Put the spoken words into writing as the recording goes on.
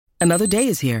Another day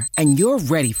is here, and you're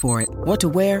ready for it. What to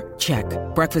wear? Check.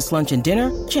 Breakfast, lunch, and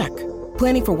dinner? Check.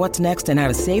 Planning for what's next and how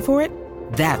to save for it?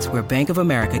 That's where Bank of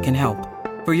America can help.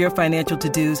 For your financial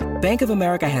to-dos, Bank of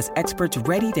America has experts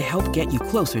ready to help get you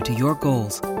closer to your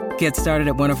goals. Get started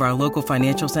at one of our local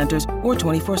financial centers or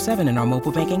 24/7 in our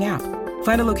mobile banking app.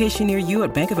 Find a location near you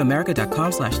at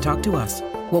bankofamerica.com/talktous.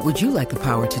 What would you like the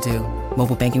power to do?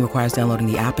 Mobile banking requires downloading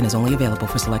the app and is only available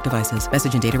for select devices.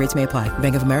 Message and data rates may apply.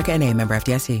 Bank of America N.A., member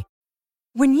FDIC.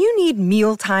 When you need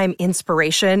mealtime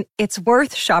inspiration, it's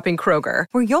worth shopping Kroger,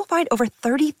 where you'll find over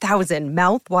 30,000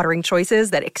 mouth-watering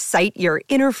choices that excite your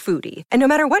inner foodie. And no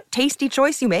matter what tasty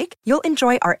choice you make, you'll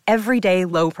enjoy our everyday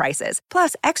low prices,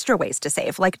 plus extra ways to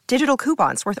save, like digital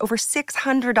coupons worth over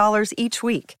 $600 each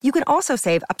week. You can also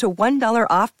save up to $1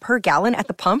 off per gallon at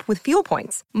the pump with fuel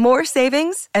points. More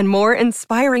savings and more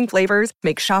inspiring flavors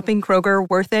make shopping Kroger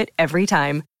worth it every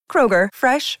time. Kroger,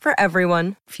 fresh for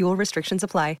everyone. Fuel restrictions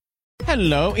apply.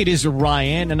 Hello, it is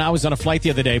Ryan, and I was on a flight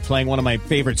the other day playing one of my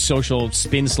favorite social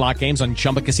spin slot games on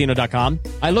ChumbaCasino.com.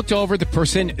 I looked over at the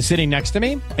person sitting next to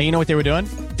me, and you know what they were doing?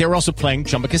 They were also playing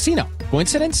Chumba Casino.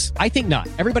 Coincidence? I think not.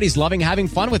 Everybody's loving having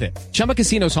fun with it. Chumba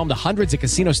Casino is home to hundreds of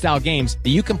casino-style games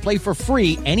that you can play for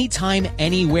free anytime,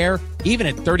 anywhere, even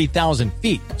at 30,000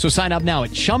 feet. So sign up now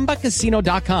at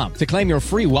ChumbaCasino.com to claim your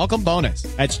free welcome bonus.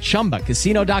 That's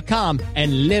ChumbaCasino.com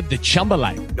and live the Chumba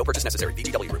life. No purchase necessary.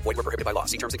 VGW. Void where prohibited by law.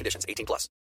 See terms and conditions. 18+.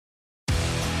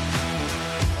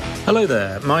 Hello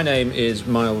there, my name is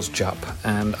Miles Jupp,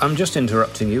 and I'm just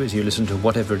interrupting you as you listen to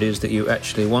whatever it is that you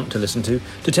actually want to listen to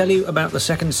tell you about the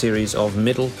second series of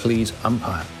Middle Please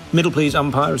Umpire. Middle Please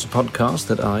Umpire is a podcast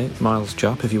that I, Miles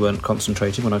Jupp, if you weren't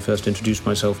concentrating when I first introduced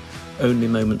myself only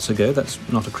moments ago, that's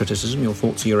not a criticism, your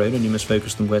thoughts are your own and you must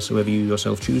focus them wheresoever you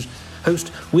yourself choose,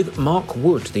 host with Mark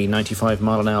Wood, the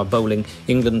 95-mile-an-hour bowling,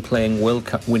 England-playing, World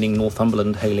Cup-winning,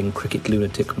 Northumberland-hailing cricket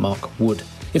lunatic Mark Wood.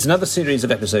 It's another series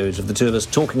of episodes of the two of us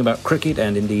talking about cricket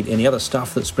and indeed any other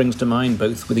stuff that springs to mind,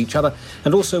 both with each other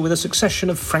and also with a succession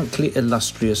of frankly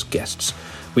illustrious guests.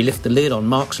 We lift the lid on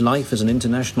Mark's life as an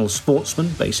international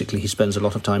sportsman, basically he spends a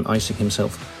lot of time icing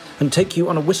himself, and take you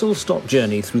on a whistle-stop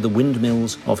journey through the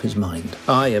windmills of his mind.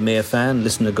 I, a mere fan,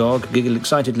 listen agog, giggle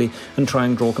excitedly, and try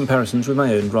and draw comparisons with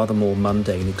my own rather more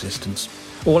mundane existence.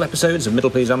 All episodes of Middle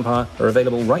Please Umpire are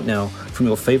available right now from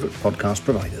your favourite podcast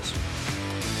providers.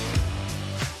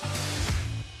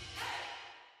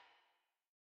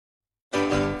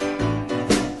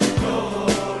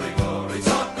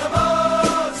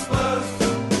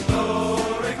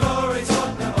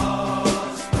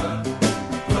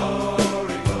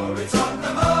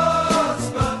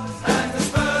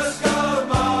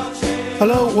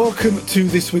 Hello, welcome to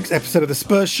this week's episode of The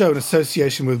Spurs Show in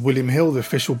association with William Hill, the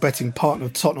official betting partner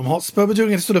of Tottenham Hotspur. We're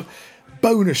doing a sort of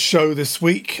bonus show this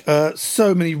week.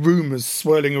 So many rumours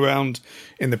swirling around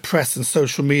in the press and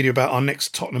social media about our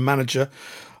next Tottenham manager.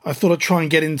 I thought I'd try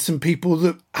and get in some people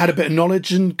that had a bit of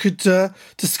knowledge and could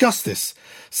discuss this.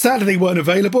 Sadly, they weren't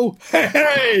available.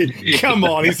 Hey, come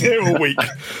on, he's here all week.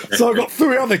 So I've got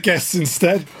three other guests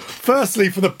instead. Firstly,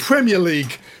 for the Premier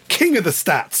League, king of the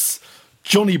stats,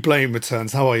 Johnny Blaine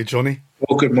returns. How are you, Johnny?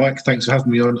 Well, good, Mike. Thanks for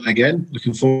having me on again.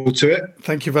 Looking forward to it.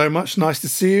 Thank you very much. Nice to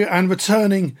see you. And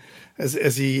returning, as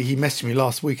he messaged me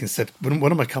last week and said, when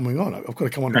am I coming on? I've got to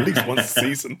come on at least once a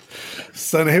season.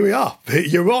 So here we are.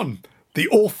 You're on. The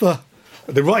author,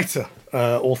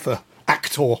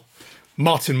 actor,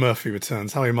 Martin Murphy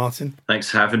returns. How are you, Martin? Thanks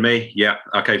for having me. Yeah,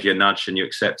 I gave you a nudge and you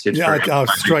accepted. Yeah,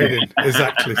 straight in.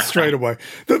 Exactly, straight away.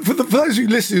 For those of you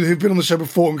listening who've been on the show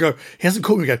before and go, he hasn't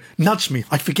called me again, nudge me,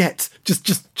 I forget.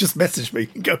 Just message me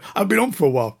and go, I've been on for a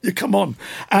while. You come on.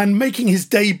 And making his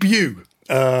debut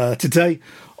today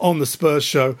on the Spurs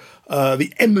Show,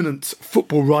 the eminent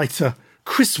football writer,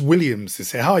 Chris Williams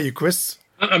is here. How are you, Chris?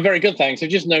 I'm very good, thanks. I've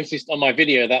just noticed on my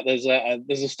video that there's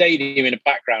a stadium in the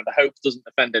background. I hope it doesn't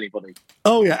offend anybody.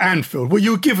 Oh, yeah, Anfield. Well, you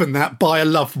were given that by a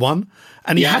loved one,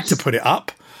 and he had to put it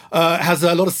up. It has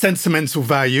a lot of sentimental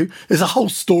value. There's a whole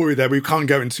story there we can't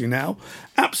go into now.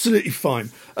 Absolutely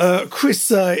fine. Chris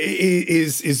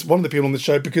is one of the people on the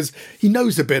show because he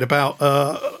knows a bit about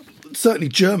certainly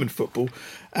German football.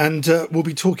 And we'll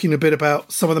be talking a bit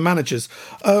about some of the managers.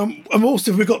 And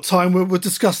also, if we've got time, we'll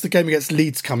discuss the game against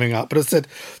Leeds coming up. But as I said,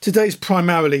 today's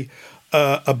primarily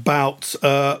about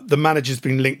the managers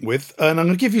being linked with. And I'm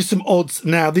going to give you some odds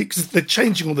now, because they're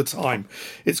changing all the time.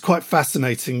 It's quite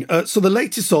fascinating. So the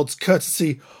latest odds,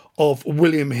 courtesy of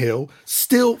William Hill,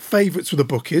 still favourites with the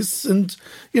bookies. And,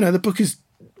 you know, the bookies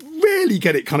rarely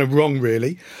get it kind of wrong,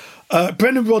 really.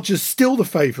 Brendan Rodgers still the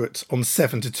favourite on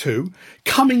 7-2.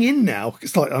 Coming in now,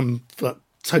 it's like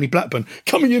Tony Blackburn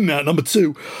coming in now at number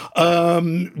 2.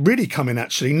 Really coming,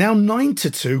 actually. Now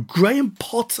 9-2. Graham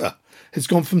Potter has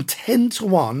gone from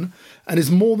 10-1 and is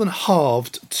more than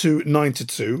halved to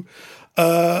 9-2.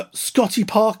 Scotty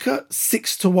Parker,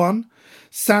 6-1.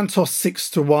 Santos,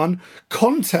 6-1.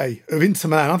 Conte of Inter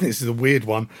Milan, I think this is a weird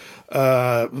one.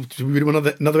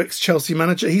 Another ex-Chelsea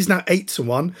manager. He's now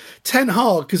 8-1. Ten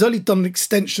Hag has only done an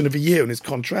extension of a year on his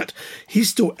contract. He's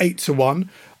still 8-1.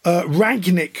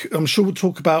 Rangnik, I'm sure we'll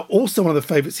talk about, also one of the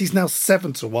favourites. He's now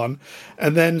 7-1,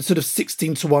 and then sort of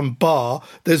 16-1 Bar.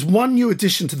 There's one new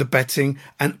addition to the betting,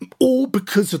 and all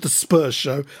because of the Spurs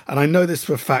show. And I know this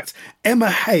for a fact.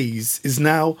 Emma Hayes is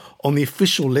now on the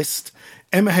official list.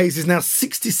 Emma Hayes is now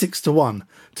 66-1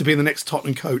 to be the next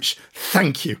Tottenham coach.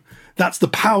 Thank you. That's the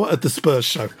power of the Spurs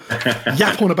show.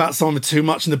 Yap on about someone too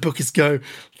much, and the bookies go,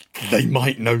 they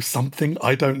might know something.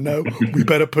 I don't know. We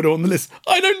better put it on the list.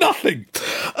 I know nothing.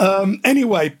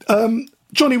 Anyway,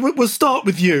 Johnny, we'll start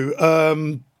with you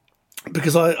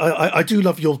because I do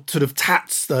love your sort of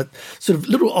tats, that sort of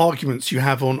little arguments you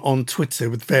have on Twitter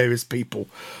with various people,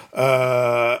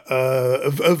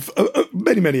 of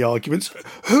many arguments.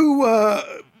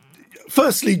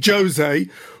 Firstly, Jose.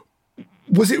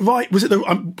 Was it right? Was it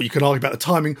you can argue about the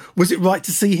timing. Was it right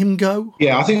to see him go?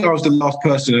 Yeah, I think I was the last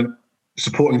person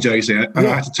supporting Jose, and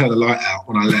I had to turn the light out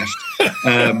when I left.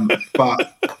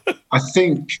 But I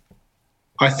think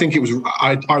it was.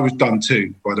 I was done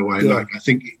too. By the way, like I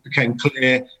think it became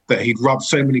clear that he'd rubbed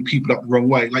so many people up the wrong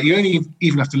way. Like you only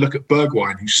even have to look at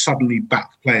Bergwijn, who's suddenly back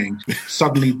playing,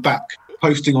 suddenly back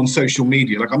posting on social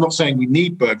media. Like I'm not saying we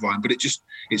need Bergwijn, but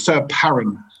it's so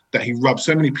apparent that he rubs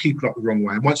so many people up the wrong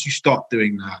way. And once you start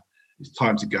doing that, it's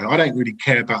time to go. I don't really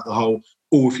care about the whole,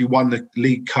 if you won the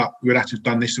League Cup, you would have to have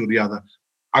done this or the other.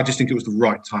 I just think it was the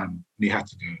right time and he had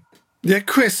to do it. Yeah,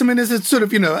 Chris, I mean, as a sort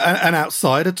of, an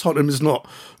outsider, Tottenham is not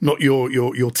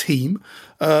your team,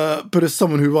 but as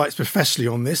someone who writes professionally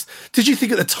on this, did you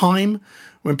think at the time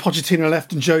when Pochettino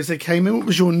left and Jose came in, what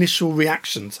was your initial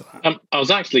reaction to that? I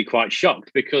was actually quite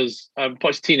shocked because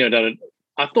Pochettino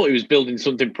I thought he was building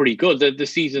something pretty good. The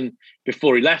season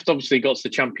before he left, obviously got to the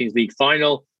Champions League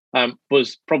final,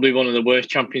 was probably one of the worst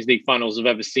Champions League finals I've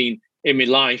ever seen in my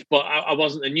life, but I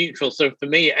wasn't a neutral. So for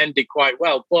me, it ended quite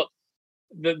well. But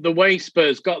the way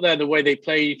Spurs got there, the way they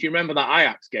played, if you remember that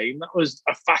Ajax game, that was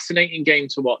a fascinating game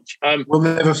to watch. We'll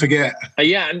never forget.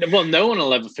 No one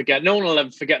will ever forget. No one will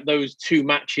ever forget those two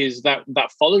matches that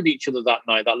followed each other that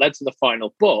night, that led to the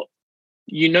final. But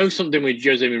something with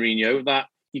Jose Mourinho, that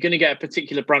you're going to get a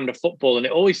particular brand of football. And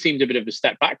it always seemed a bit of a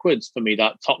step backwards for me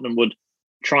that Tottenham would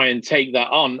try and take that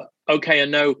on. Okay, I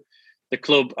know the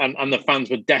club and the fans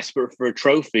were desperate for a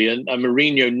trophy, and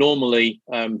Mourinho normally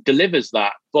delivers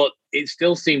that, but it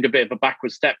still seemed a bit of a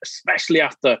backward step, especially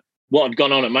after what had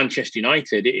gone on at Manchester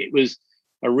United. It was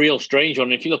a real strange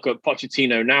one. If you look at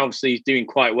Pochettino now, obviously he's doing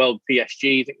quite well with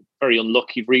PSG. I think very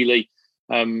unlucky, really.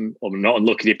 Or not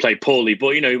unlucky, they played poorly,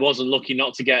 but he was unlucky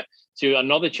not to get to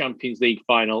another Champions League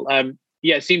final.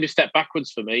 It seemed a step backwards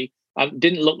for me and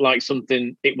didn't look like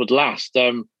something it would last.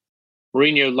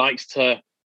 Mourinho likes to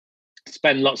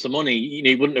spend lots of money.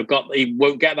 He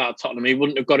won't get that at Tottenham. He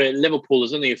wouldn't have got it at Liverpool.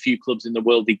 There's only a few clubs in the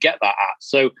world he'd get that at.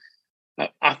 So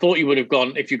I thought you would have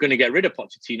gone, if you're going to get rid of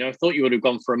Pochettino, I thought you would have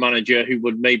gone for a manager who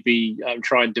would maybe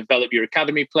try and develop your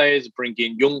academy players, bring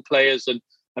in young players and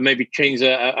maybe change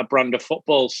a brand of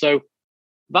football. So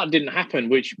that didn't happen,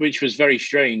 which was very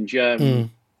strange. But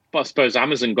I suppose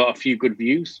Amazon got a few good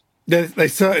views. They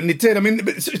certainly did. I mean,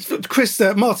 Chris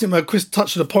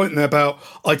touched on a point there about,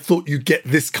 I thought you'd get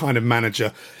this kind of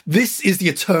manager. This is the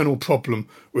eternal problem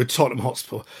with Tottenham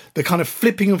Hotspur. They're kind of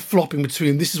flipping and flopping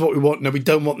between, this is what we want, no, we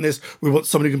don't want this, we want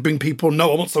somebody who can bring people,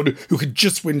 no, I want somebody who could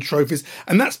just win trophies.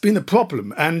 And that's been the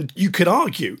problem. And you could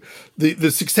argue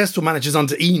the successful managers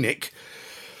under ENIC,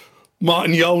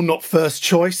 Martin Jol, not first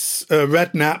choice.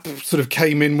 Redknapp sort of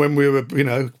came in when we were,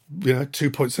 2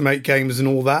 points from 8 games and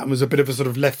all that, and was a bit of a sort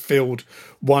of left field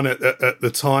one at the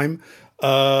time.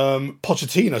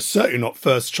 Pochettino, certainly not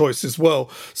first choice as well.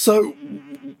 So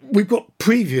we've got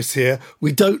previous here.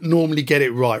 We don't normally get it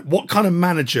right. What kind of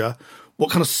manager, what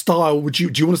kind of style do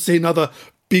you want to see? Another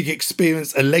big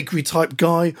experienced Allegri type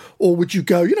guy? Or would you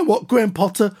go, you know what, Graham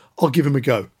Potter, I'll give him a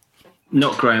go?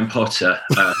 Not Graham Potter.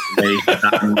 For me.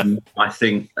 I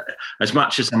think as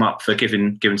much as I'm up for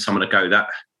giving someone a go, that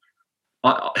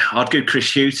I'd go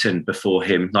Chris Hughton before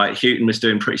him. Like Hughton was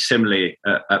doing pretty similarly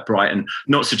at Brighton.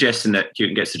 Not suggesting that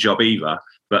Hughton gets the job either,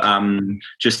 but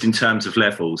just in terms of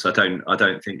levels, I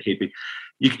don't think he'd be.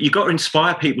 You got to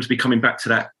inspire people to be coming back to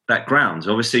that ground.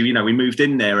 Obviously, we moved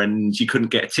in there and you couldn't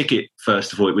get a ticket.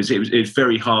 First of all, it was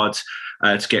very hard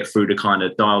to get through the kind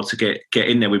of dial to get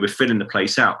in there. We were filling the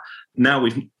place out. Now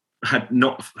we've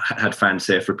not had fans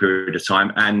there for a period of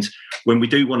time, and when we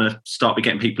do want to start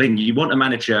getting people in, you want a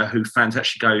manager who fans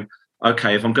actually go,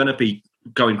 okay, if I'm going to be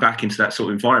going back into that sort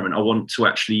of environment, I want to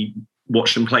actually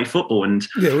watch them play football. And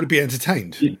would it be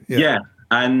entertained? Yeah.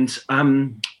 And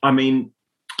I mean,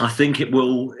 I think it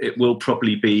will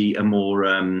probably be a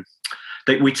more.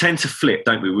 We tend to flip,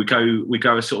 don't we? We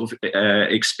go a sort of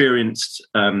experienced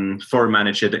foreign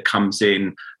manager that comes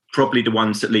in. Probably the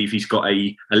ones that leave, he's got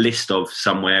a list of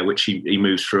somewhere which he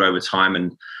moves through over time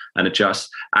and adjusts,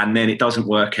 and then it doesn't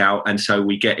work out, and so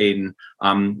we get in.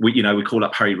 We call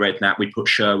up Harry Redknapp. We put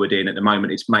Sherwood in. At the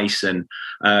moment, it's Mason.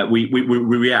 We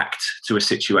react to a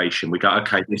situation. We go,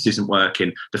 okay, this isn't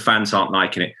working. The fans aren't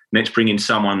liking it. Let's bring in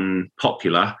someone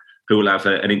popular who will have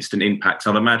an instant impact.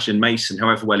 I'd imagine Mason,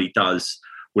 however well he does,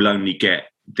 will only get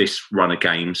this run of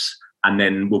games, and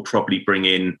then we'll probably bring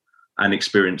in an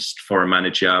experienced foreign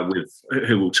manager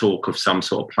who will talk of some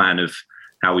sort of plan of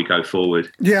how we go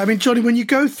forward. Yeah, I mean, Johnny, when you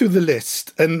go through the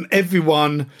list and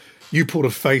everyone, you pulled a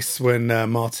face when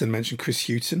Martin mentioned Chris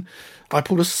Hughton. I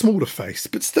pulled a smaller face,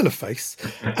 but still a face.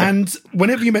 And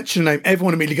whenever you mention a name,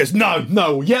 everyone immediately goes,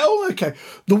 no, yeah, oh, okay.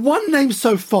 The one name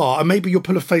so far, and maybe you'll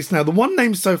pull a face now, the one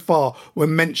name so far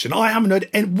when mentioned, I haven't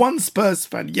heard one Spurs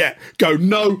fan yet go,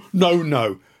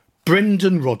 no.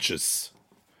 Brendan Rodgers.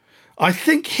 I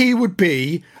think he would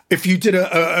be, if you did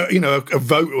a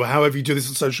vote or however you do this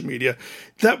on social media,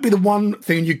 that'd be the one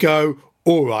thing you go,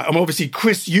 all right. Obviously,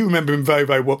 Chris, you remember him very,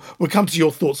 very well. We'll come to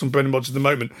your thoughts on Brendan Rodgers in a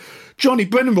moment. Johnny,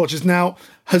 Brendan Rodgers now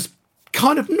has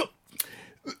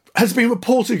been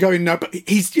reported going no, but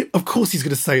of course he's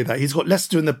going to say that. He's got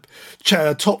Leicester in the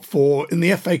top 4 in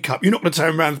the FA Cup. You're not going to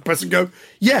turn around the press and go,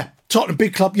 yeah, Tottenham,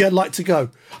 big club, yeah, I'd like to go.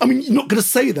 I mean, you're not going to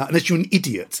say that unless you're an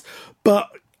idiot.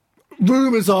 But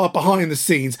rumours are behind the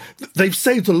scenes. They've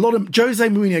saved a lot of... Jose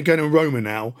Mourinho going to Roma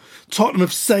now. Tottenham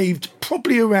have saved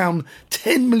probably around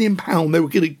 £10 million they were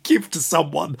going to give to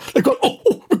someone. They've got,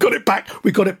 we got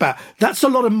it back. That's a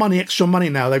lot of money, extra money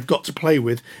now they've got to play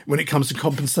with when it comes to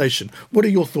compensation. What are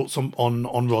your thoughts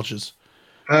on Rodgers?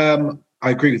 I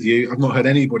agree with you. I've not heard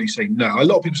anybody say no. A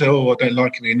lot of people say, I don't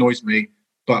like him, he annoys me.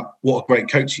 But what a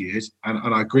great coach he is.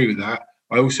 And I agree with that.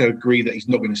 I also agree that he's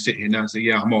not going to sit here now and say,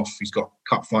 yeah, I'm off. He's got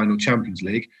Cup final, Champions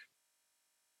League.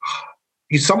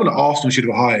 He's someone that Arsenal should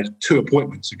have hired 2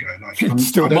 appointments ago.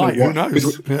 Still might, who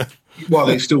knows? Well,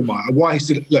 they still might. Why he's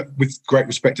still, look, with great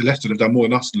respect to Leicester, they've done more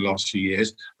than us in the last few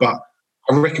years. But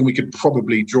I reckon we could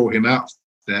probably draw him out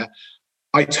there.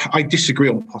 I disagree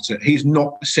on Potter. He's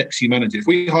not a sexy manager. If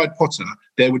we hired Potter,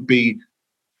 there would be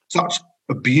such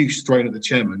abuse thrown at the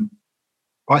chairman.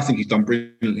 I think he's done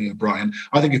brilliantly at Brighton.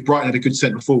 I think if Brighton had a good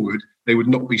centre forward, they would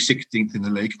not be 16th in the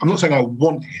league. I'm not saying I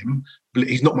want him, but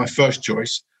he's not my first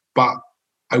choice, but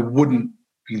I wouldn't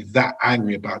be that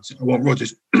angry about it. I want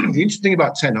Rodgers. The interesting thing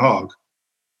about Ten Hag,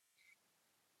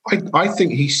 I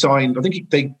think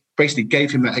they basically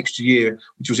gave him that extra year,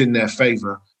 which was in their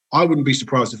favour. I wouldn't be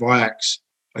surprised if Ajax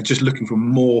are just looking for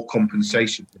more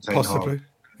compensation for Ten Hag. Possibly.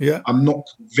 Yeah, I'm not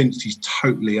convinced he's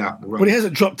totally out the running. Well, he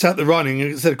hasn't dropped out the running.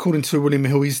 According to William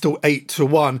Hill, he's still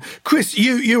 8-1. Chris,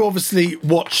 you obviously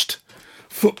watched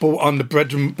football under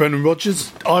Brendan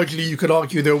Rodgers. Arguably, you could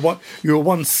argue you were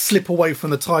one slip away from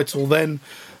the title then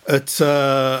at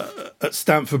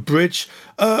Stamford Bridge.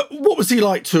 What was he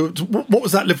like what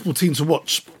was that Liverpool team to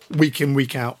watch week in,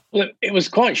 week out? Well, it was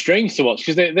quite strange to watch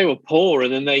because they were poor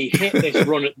and then they hit this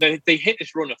run. They hit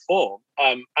this run of form,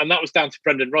 and that was down to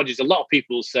Brendan Rodgers. A lot of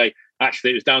people say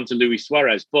actually it was down to Luis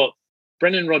Suarez, but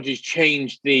Brendan Rodgers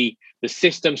changed the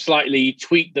system slightly,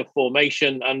 tweaked the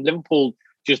formation, and Liverpool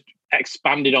just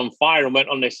expanded on fire and went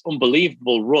on this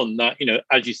unbelievable run that,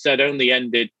 as you said, only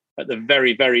ended at the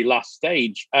very, very last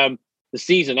stage. The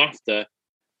season after,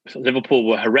 Liverpool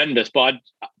were horrendous, but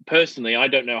I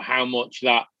don't know how much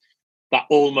that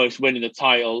almost winning the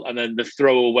title and then the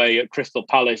throwaway at Crystal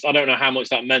Palace, I don't know how much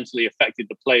that mentally affected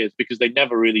the players because they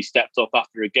never really stepped up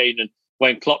after a game. And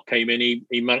when Klopp came in,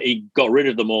 he got rid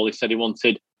of them all. He said he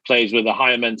wanted players with a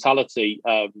higher mentality.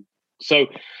 So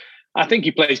I think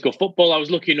he plays good football. I was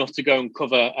lucky enough to go and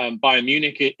cover Bayern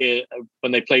Munich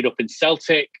when they played up in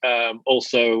Celtic.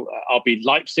 Also, RB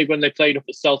Leipzig when they played up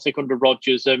at Celtic under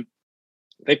Rodgers.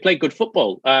 They play good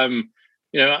football.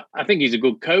 I think he's a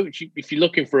good coach. If you're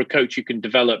looking for a coach who can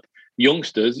develop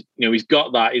youngsters, he's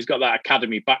got that. He's got that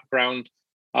academy background.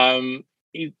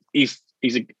 He's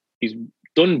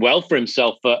done well for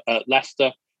himself at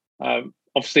Leicester.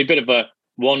 Obviously, a bit of a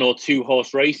one or two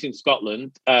horse race in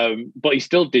Scotland, but he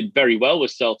still did very well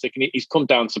with Celtic, and he's come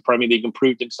down to Premier League and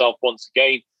proved himself once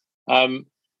again.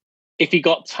 If he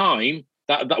got time,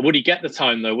 that would he get the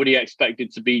time though? Would he expect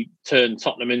it to turn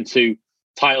Tottenham into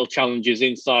title challenges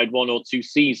inside 1 or 2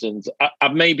 seasons?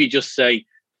 I'd maybe just say,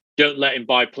 don't let him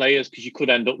buy players, because you could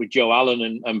end up with Joe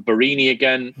Allen and Barini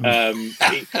again.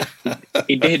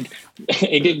 He did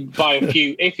buy a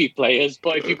few iffy players,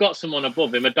 but if you've got someone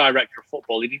above him, a director of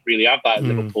football, he didn't really have that at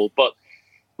Liverpool. But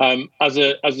as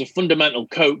a fundamental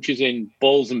coach, as in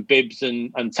balls and bibs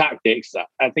and tactics,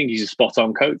 I think he's a spot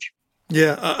on coach.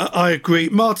 Yeah, I agree.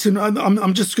 Martin,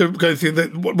 I'm just going to go through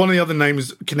that. One of the other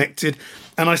names connected,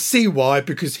 and I see why,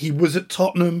 because he was at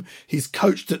Tottenham, he's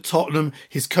coached at Tottenham,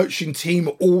 his coaching team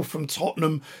are all from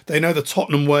Tottenham. They know the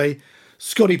Tottenham way.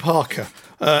 Scotty Parker,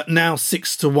 now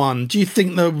 6-1. Do you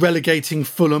think the relegating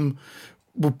Fulham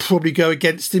will probably go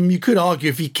against him? You could argue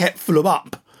if he kept Fulham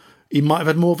up, he might have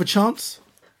had more of a chance.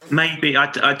 Maybe.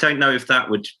 I don't know if that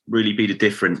would really be the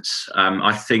difference.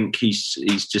 I think he's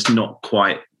just not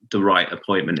quite the right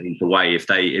appointment either way. If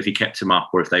he kept him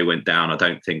up or if they went down, I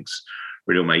don't think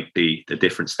really made the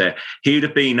difference there. He'd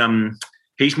have been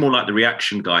he's more like the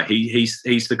reaction guy. He's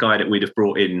the guy that we'd have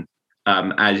brought in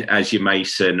as your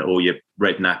Mason or your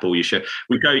Redknapp or your show.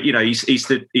 We go, he's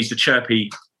the chirpy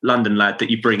London lad that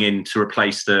you bring in to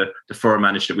replace the foreign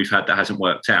manager that we've had that hasn't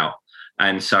worked out.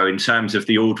 And so in terms of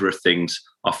the order of things,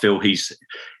 I feel he's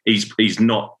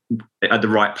not at the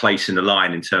right place in the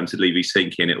line in terms of Levy's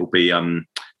thinking. It will be,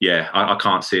 I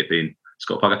can't see it being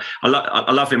Scott Parker. I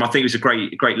love him. I think he's a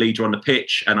great leader on the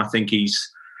pitch, and I think he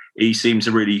seems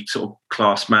a really sort of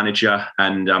class manager,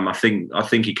 and I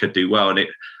think he could do well. And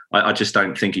I just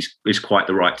don't think he's quite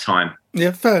the right time.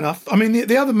 Yeah, fair enough. I mean,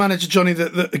 the other manager, Johnny,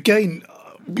 that again,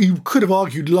 you could have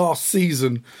argued last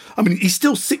season, I mean, he's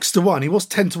still 6-1. He was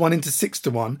 10-1 into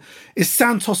 6-1. Is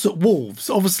Santos at Wolves?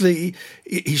 Obviously,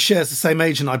 he shares the same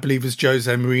agent, I believe, as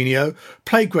Jose Mourinho.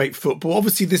 Played great football.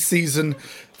 Obviously, this season,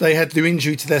 they had the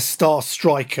injury to their star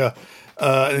striker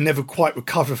and they never quite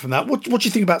recovered from that. What do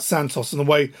you think about Santos and the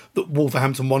way that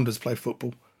Wolverhampton Wanderers play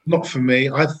football? Not for me.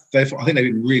 I think they've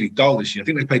been really dull this year. I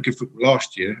think they played good football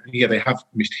last year. Yeah, they have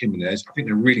missed Jimenez. I think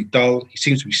they're really dull. He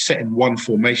seems to be set in one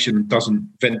formation and doesn't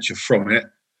venture from it.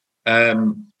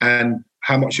 And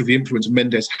how much of the influence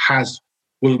Mendes has,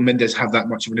 will Mendes have that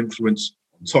much of an influence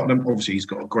on Tottenham? Obviously, he's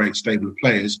got a great stable of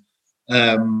players.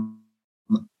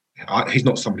 He's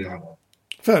not somebody I want.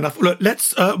 Fair enough. Look,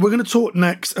 we're going to talk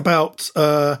next about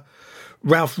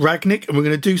Ralf Rangnick, and we're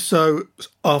going to do so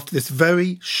after this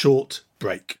very short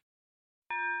break.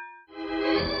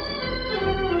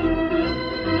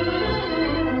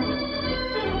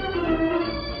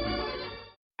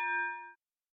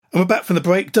 And we're back from the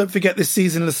break. Don't forget, this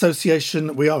season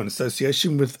we are in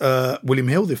association with William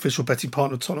Hill, the official betting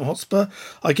partner of Tottenham Hotspur.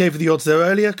 I gave you the odds there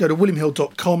earlier. Go to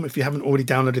williamhill.com if you haven't already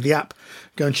downloaded the app.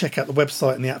 Go and check out the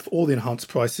website and the app for all the enhanced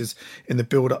prices in the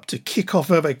build-up to kick-off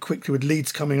very quickly with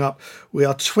Leeds coming up. We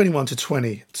are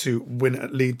 21-20 to win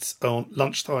at Leeds on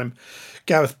lunchtime.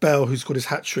 Gareth Bale, who scored his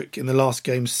hat-trick in the last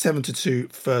game,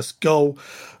 7-2 first goal.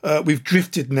 We've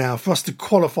drifted now. For us to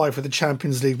qualify for the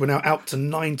Champions League, we're now out to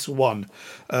 9-1.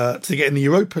 To get in the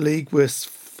Europa League, we're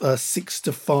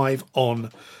 6-5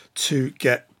 on to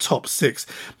get top 6.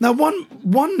 Now, one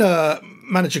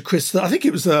manager, Chris, I think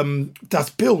it was Das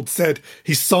Bild, said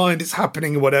he signed, it's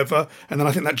happening or whatever, and then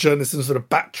I think that journalist sort of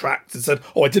backtracked and said,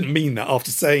 I didn't mean that,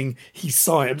 after saying he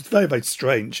signed. It's very, very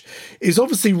strange. It's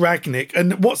obviously Rangnick,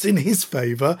 and what's in his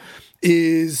favour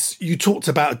is, you talked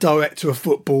about a director of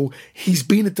football. He's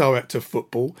been a director of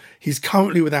football. He's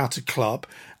currently without a club,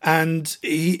 and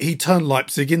he turned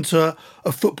Leipzig into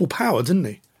a football power, didn't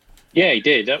he? Yeah, he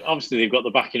did. Obviously, they've got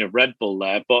the backing of Red Bull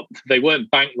there, but they weren't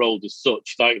bankrolled as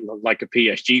such, like a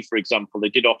PSG, for example. They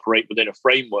did operate within a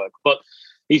framework, but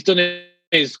he's done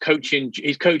his coaching.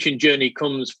 His coaching journey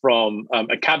comes from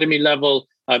academy level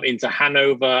into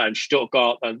Hanover and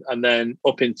Stuttgart, and then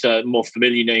up into more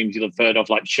familiar names you'll have heard of,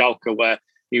 like Schalke, where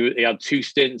he had 2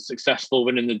 stints successful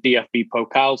winning the DFB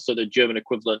Pokal, so the German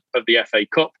equivalent of the FA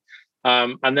Cup.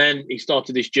 And then he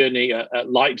started this journey at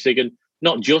Leipzig, and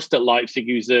not just at Leipzig.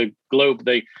 He was they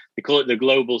call it the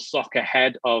global soccer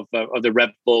head of the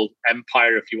Red Bull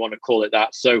empire, if you want to call it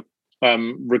that. So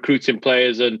recruiting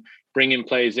players and bringing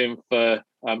players in for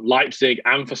Leipzig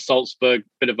and for Salzburg,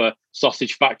 bit of a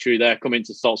sausage factory there. Come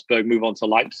into Salzburg, move on to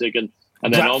Leipzig, and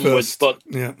then that onwards. First. But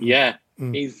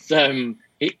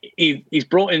he's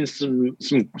brought in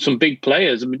some big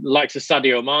players. I mean, like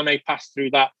Sadio Mane passed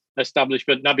through that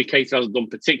establishment. Naby Keita hasn't done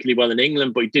particularly well in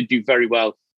England, but he did do very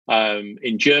well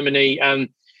in Germany. And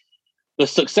the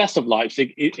success of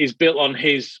Leipzig is built on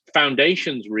his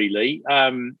foundations, really.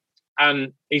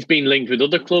 And he's been linked with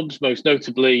other clubs, most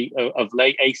notably of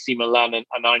late AC Milan and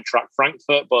Eintracht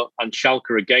Frankfurt, and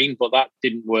Schalke again, but that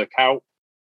didn't work out.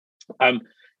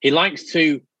 He likes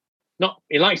to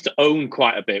own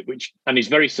quite a bit, and he's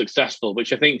very successful,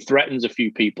 which I think threatens a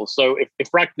few people. So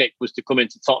if Rangnick was to come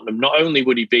into Tottenham, not only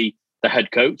would he be the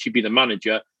head coach, he'd be the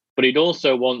manager, but he'd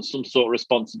also want some sort of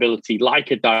responsibility like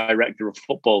a director of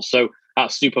football, so at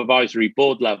supervisory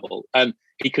board level. And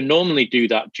he can normally do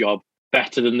that job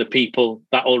better than the people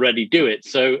that already do it.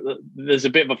 So there's a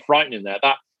bit of a frightening there.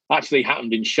 That actually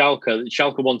happened in Schalke.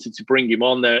 Schalke wanted to bring him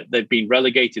on. They've been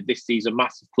relegated this season,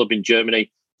 massive club in Germany,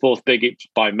 fourth biggest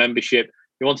by membership.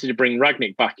 He wanted to bring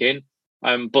Rangnick back in.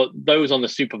 But those on the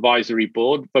supervisory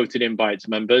board, voted in by its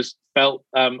members, felt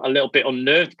a little bit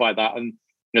unnerved by that. And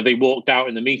they walked out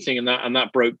in the meeting and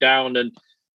that broke down. And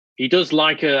he does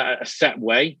like a set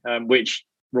way, which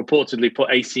reportedly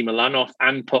put AC Milan off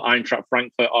and put Eintracht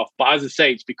Frankfurt off. But as I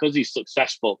say, it's because he's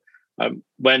successful.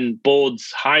 When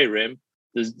boards hire him,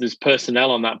 there's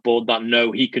personnel on that board that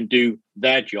know he can do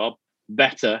their job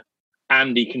better,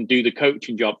 and he can do the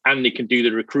coaching job, and he can do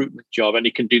the recruitment job, and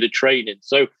he can do the training.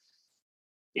 So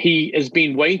he has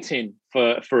been waiting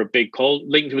for a big call,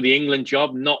 linked with the England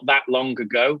job not that long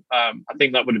ago. I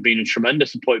think that would have been a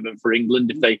tremendous appointment for England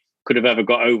if they could have ever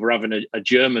got over having a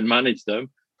German manage them.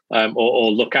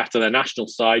 Or look after their national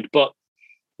side. But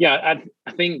yeah,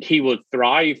 I think he would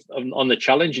thrive on the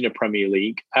challenge in the Premier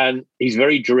League. And he's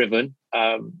very driven.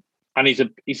 And he's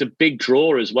a big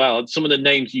draw as well. Some of the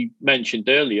names you mentioned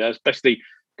earlier, especially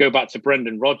go back to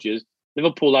Brendan Rodgers,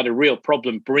 Liverpool had a real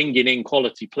problem bringing in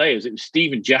quality players. It was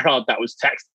Steven Gerrard that was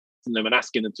texting them and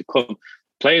asking them to come.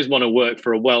 Players want to work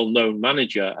for a well-known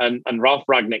manager. And Ralph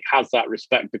Rangnick has that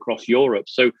respect across Europe.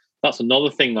 So that's another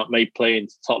thing that may play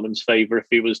into Tottenham's favour if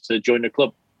he was to join the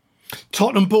club.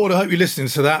 Tottenham board, I hope you're listening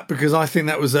to that, because I think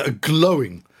that was a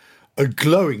glowing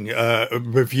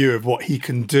review of what he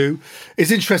can do.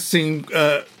 It's interesting,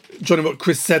 Johnny, what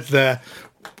Chris said there.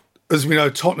 As we know,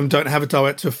 Tottenham don't have a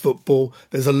director of football.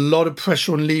 There's a lot of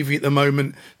pressure on Levy at the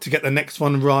moment to get the next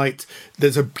one right.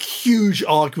 There's a huge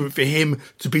argument for him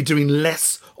to be doing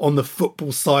less on the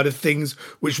football side of things,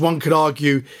 which one could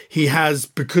argue he has,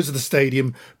 because of the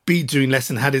stadium, be doing less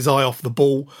and had his eye off the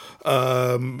ball.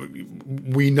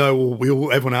 We know,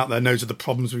 everyone out there knows of the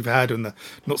problems we've had and the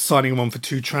not signing him on for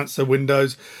 2 transfer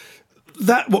windows.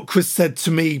 That, what Chris said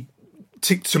to me,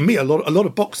 ticked to me a lot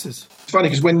of boxes. It's funny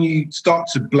because when you start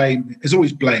to blame, there's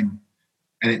always blame,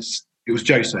 and it was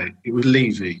Jose, it was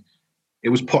Levy, it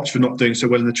was Poch for not doing so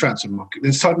well in the transfer market.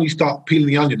 Then suddenly you start peeling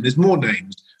the onion. There's more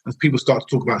names as people start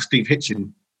to talk about Steve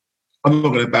Hitchen. I'm not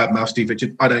going to badmouth Steve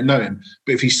Hitchen. I don't know him,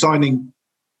 but if he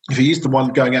is the one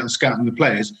going out and scouting the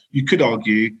players, you could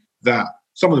argue that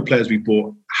some of the players we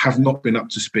bought have not been up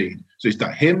to speed. So is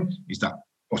that him? Is that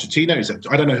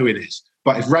Pochettino? I don't know who it is.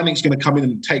 But if Rangnick's going to come in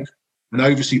and take and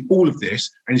oversee all of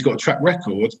this, and he's got a track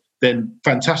record, then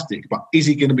fantastic. But is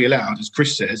he going to be allowed, as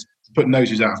Chris says, to put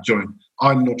noses out of joint?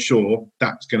 I'm not sure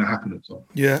that's going to happen at all.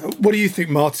 Yeah. What do you think,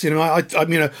 Martin? I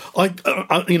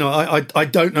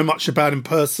don't know much about him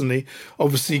personally.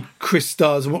 Obviously, Chris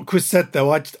does. And what Chris said,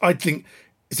 though, I think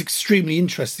it's extremely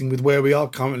interesting with where we are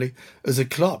currently as a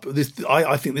club.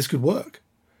 I think this could work.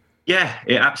 Yeah,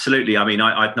 absolutely. I mean,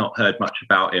 I'd not heard much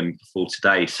about him before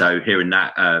today, so hearing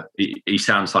that, he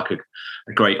sounds like a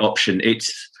great option.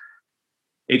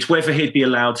 It's whether he'd be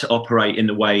allowed to operate in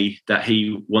the way that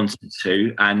he wanted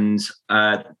to, and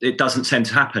it doesn't tend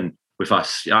to happen with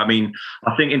us. I mean,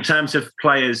 I think in terms of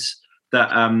players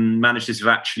that managers have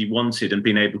actually wanted and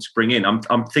been able to bring in,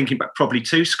 I'm thinking about probably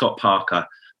to Scott Parker.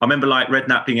 I remember like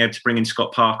Redknapp being able to bring in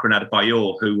Scott Parker and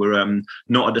Adebayor, who were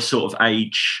not at the sort of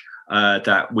age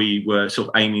that we were sort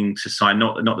of aiming to sign,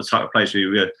 not the type of players we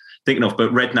were thinking of,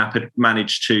 but Redknapp had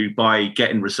managed to, by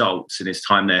getting results in his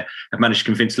time there, had managed to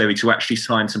convince Levy to actually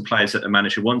sign some players that the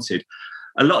manager wanted.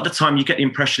 A lot of the time you get the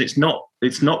impression it's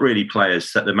not really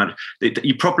players that the manager,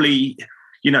 you probably,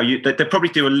 they probably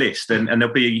do a list and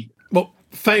there'll be... Well,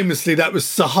 famously that was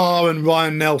Sahar and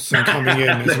Ryan Nelson coming in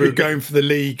as we were going for the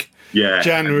league. Yeah,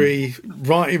 January,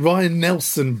 Ryan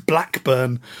Nelson,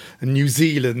 Blackburn and New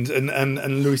Zealand,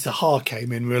 and Louis Sahar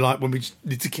came in. We were like, when we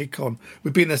need to kick on.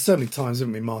 We've been there so many times,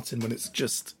 haven't we, Martin, when it's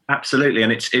just... Absolutely,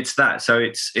 and it's that. So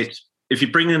it's if you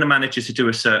bring in a manager to do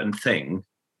a certain thing,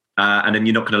 and then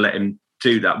you're not going to let him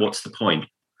do that, what's the point?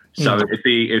 So it'd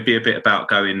be a bit about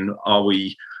going, are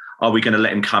we going to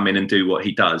let him come in and do what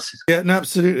he does? Yeah, no,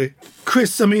 absolutely.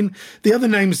 Chris, I mean, the other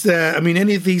names there, I mean,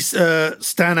 any of these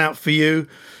stand out for you?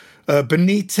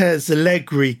 Benitez,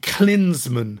 Allegri,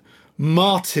 Klinsmann,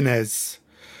 Martinez.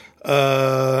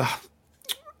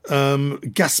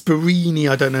 Gasparini,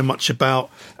 I don't know much about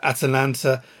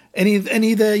Atalanta. Any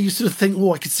there you sort of think,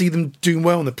 I could see them doing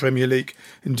well in the Premier League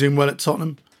and doing well at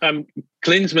Tottenham?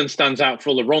 Klinsmann stands out for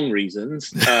all the wrong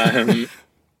reasons.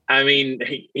 I mean,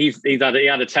 he had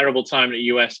a terrible time at the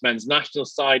US men's national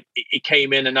side. He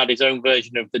came in and had his own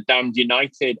version of the Damned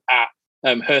United at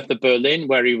Hertha Berlin,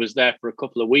 where he was there for a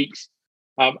couple of weeks.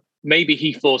 Maybe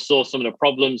he foresaw some of the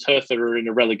problems. Hertha are in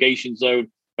a relegation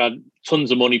zone, had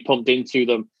tons of money pumped into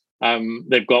them.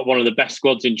 They've got one of the best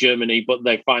squads in Germany, but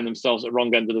they find themselves at the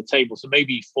wrong end of the table. So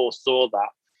maybe he foresaw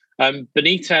that.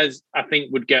 Benitez, I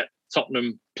think, would get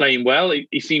Tottenham playing well.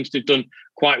 He seems to have done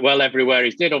quite well everywhere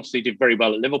he's did. Obviously, did very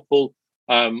well at Liverpool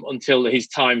until his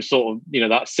time sort of,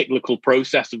 that cyclical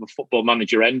process of a football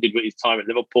manager ended with his time at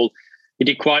Liverpool. He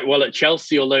did quite well at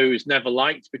Chelsea, although he was never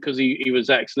liked because he was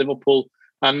ex-Liverpool.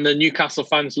 And the Newcastle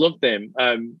fans loved him.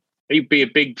 He'd be a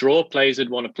big draw. Players would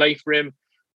want to play for him.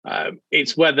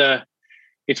 It's whether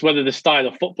the style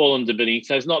of football under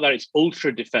Benitez, not that it's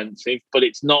ultra defensive, but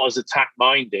it's not as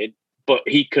attack-minded. But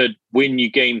he could win you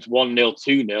games 1-0,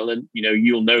 2-0, and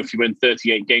you'll know if you win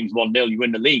 38 games 1-0, you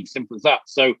win the league. Simple as that.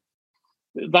 So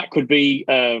that could be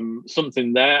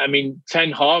something there. I mean,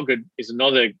 Ten Hag is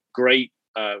another great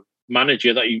manager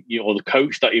or the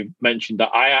coach that you've mentioned.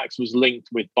 That Ajax was linked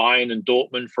with Bayern and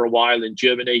Dortmund for a while in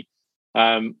Germany,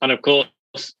 and of course,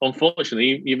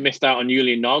 unfortunately, you missed out on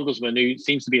Julian Nagelsmann, who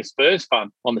seems to be a Spurs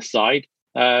fan on the side.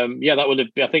 That would have.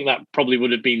 I think that probably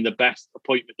would have been the best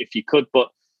appointment if you could, but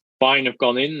Bayern have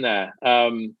gone in there.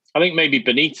 I think maybe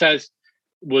Benitez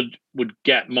would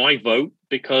get my vote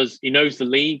because he knows the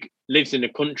league, lives in the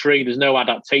country. There's no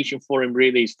adaptation for him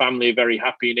really. His family are very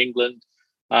happy in England,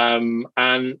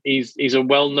 and he's a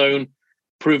well-known,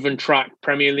 proven track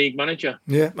Premier League manager.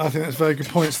 Yeah, I think that's very good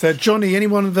points there. Johnny, any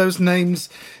one of those names,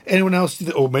 anyone else,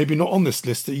 or maybe not on this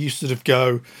list, that you sort of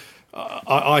go,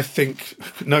 I think,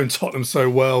 knowing Tottenham so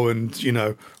well and,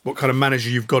 what kind of manager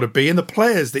you've got to be and the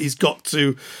players that he's got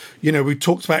to, we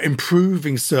talked about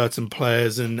improving certain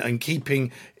players and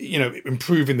keeping,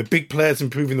 improving the big players,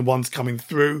 improving the ones coming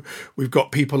through. We've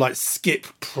got people like Skip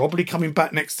probably coming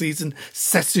back next season.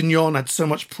 Sessegnon had so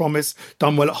much promise,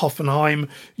 done well at Hoffenheim.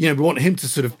 We want him to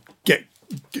sort of get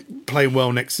playing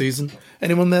well next season.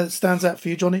 Anyone there that stands out for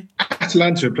you, Johnny?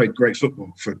 Atalanta have played great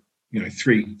football for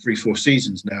 3-4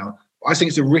 seasons now. I think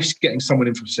it's a risk getting someone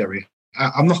in from Serie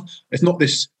A. It's not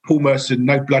this Paul Merson,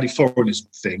 no bloody foreigners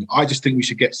thing. I just think we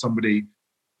should get somebody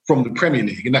from the Premier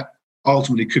League, and that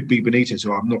ultimately could be Benitez,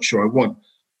 who I'm not sure I want.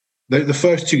 The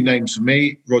first two names for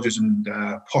me, Rodgers and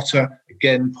Potter.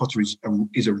 Again, Potter is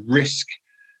a risk,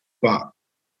 but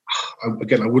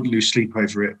again, I wouldn't lose sleep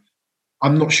over it.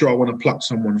 I'm not sure I want to pluck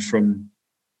someone from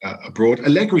abroad.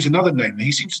 Allegri's another name.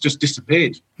 He seems to just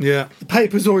disappeared. Yeah. The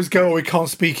papers always go, we can't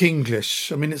speak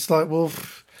English. I mean, it's like, well,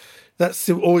 that's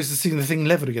always the thing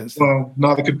leveled against them. Well,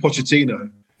 neither could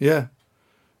Pochettino. Yeah.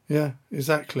 Yeah,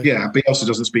 exactly. Yeah, Bielsa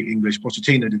doesn't speak English.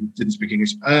 Pochettino didn't speak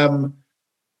English. I'm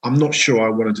not sure I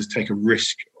want to just take a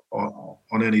risk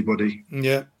on anybody.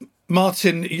 Yeah.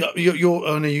 Martin, you're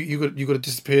got to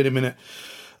disappear in a minute.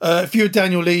 If you're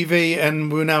Daniel Levy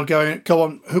and we're now go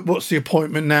on, what's the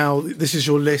appointment now? This is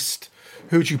your list.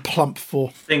 Who would you plump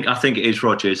for? I think it is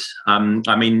Rodgers.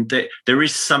 I mean, there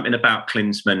is something about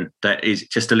Klinsmann that is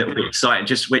just a little bit exciting.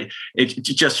 Just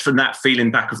from that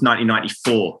feeling back of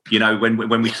 1994,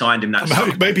 when we signed him.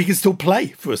 Maybe he can still play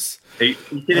for us. He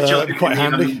did a job. Quite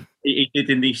handy. He did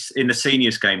in the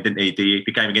seniors game, didn't he? The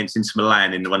game against Inter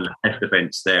Milan in one of the test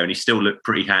events there, and he still looked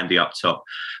pretty handy up top.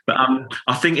 But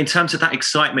I think in terms of that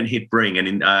excitement he'd bring,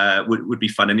 and would be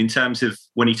fun. And in terms of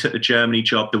when he took the Germany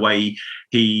job, the way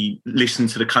he listened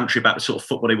to the country about the sort of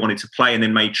football they wanted to play, and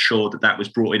then made sure that was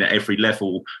brought in at every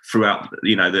level throughout,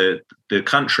 the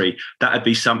country. That would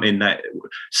be something that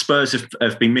Spurs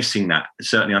have been missing. That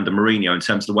certainly under Mourinho in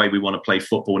terms of the way we want to play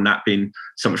football, and that being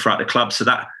something throughout the club. So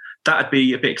that'd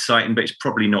be a bit exciting, but it's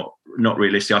probably not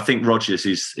realistic. I think Rodgers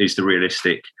is the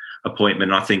realistic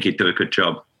appointment, and I think he'd do a good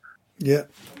job. Yeah,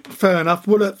 fair enough.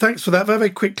 Well, thanks for that. Very,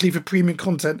 very quickly, for premium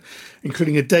content,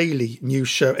 including a daily news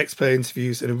show, expert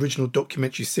interviews, and original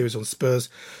documentary series on Spurs,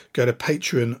 go to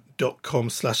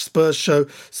patreon.com/Spurs Show.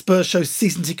 Spurs Show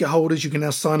season ticket holders, you can now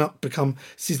sign up, become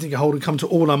season ticket holder, and come to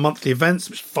all our monthly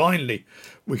events, which finally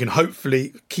we can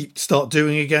hopefully start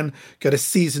doing again. Go to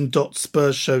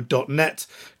season.spursshow.net.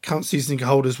 Current season ticket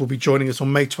holders will be joining us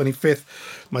on May 25th.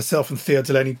 Myself and Theo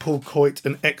Delaney, Paul Coit,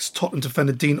 and ex-Tottenham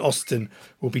defender Dean Austin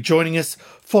will be joining us.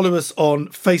 Follow us on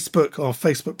Facebook. Our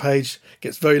Facebook page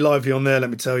gets very lively on there, let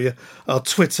me tell you. Our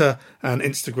Twitter and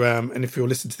Instagram. And if you're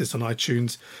listening to this on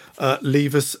iTunes,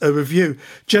 leave us a review.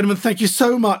 Gentlemen, thank you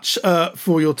so much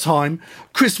for your time.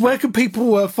 Chris, where can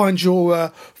people find your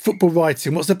football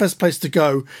writing? What's the best place to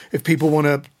go if people want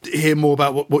to hear more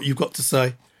about what you've got to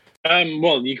say?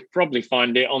 Well, you can probably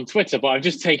find it on Twitter, but I've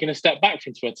just taken a step back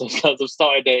from Twitter because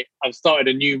I've started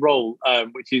a new role,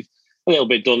 which is a little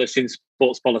bit dull. It's in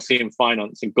sports policy and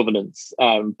finance and governance.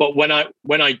 But when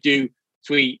I do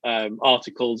tweet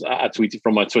articles, I tweet it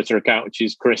from my Twitter account, which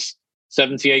is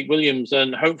Chris78 Williams,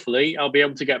 and hopefully I'll be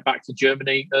able to get back to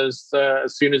Germany as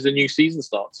soon as the new season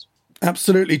starts.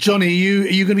 Absolutely, Johnny. Are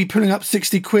you going to be putting up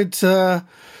 60 quid for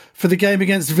the game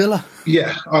against Villa?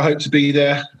 Yeah, I hope to be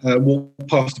there. Walk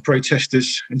past the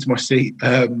protesters into my seat.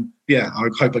 I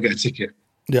hope I get a ticket.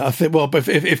 Yeah, I think. Well, but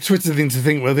if Twitter's thing to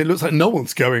think, well, it looks like no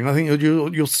one's going. I think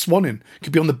you're swanning.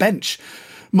 Could be on the bench.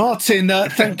 Martin,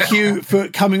 thank you for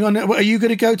coming on. Are you going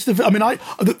to go to the... I mean,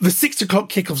 the 6 o'clock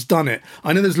kickoff's done it.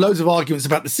 I know there's loads of arguments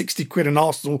about the 60 quid and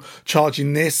Arsenal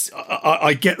charging this.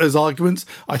 I get those arguments.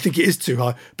 I think it is too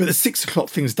high. But the 6 o'clock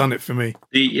thing's done it for me.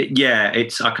 I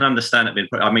can understand it.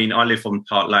 I mean, I live on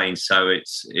Park Lane, so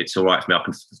it's all right for me. I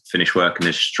can finish work and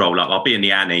just stroll up. I'll be in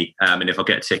the Annie, and if I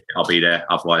get a ticket, I'll be there.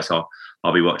 Otherwise, I'll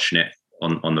be watching it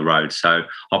on the road. So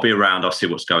I'll be around. I'll see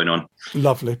what's going on.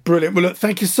 Lovely. Brilliant. Well, look,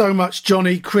 thank you so much,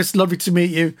 Johnny. Chris, lovely to meet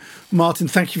you. Martin,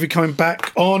 thank you for coming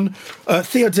back on.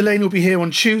 Theo Delaney will be here on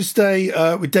Tuesday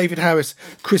with David Harris,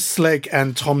 Chris Slegg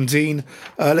and Tom Dean.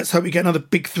 Let's hope we get another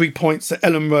big 3 points at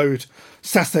Ellen Road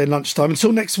Saturday lunchtime.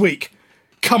 Until next week,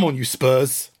 come on, you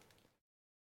Spurs.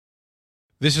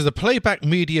 This is a Playback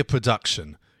Media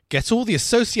production. Get all the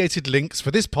associated links for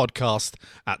this podcast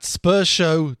at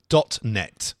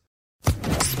spursshow.net.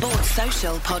 Sports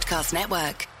Social Podcast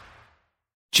Network.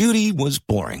 Judy was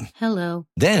boring. Hello.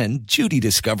 Then Judy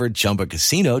discovered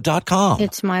ChumbaCasino.com.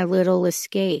 It's my little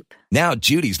escape. Now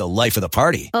Judy's the life of the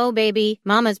party. Oh, baby,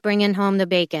 mama's bringing home the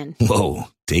bacon. Whoa,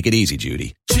 take it easy,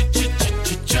 Judy.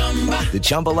 The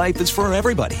Chumba life is for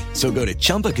everybody. So go to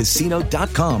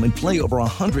ChumbaCasino.com and play over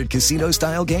 100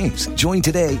 casino-style games. Join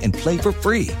today and play for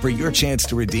free for your chance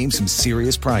to redeem some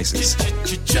serious prizes.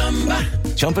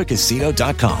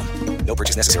 ChumbaCasino.com. No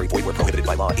purchase necessary. Void where prohibited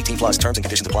by law. 18+ terms and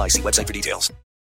conditions apply. See website for details.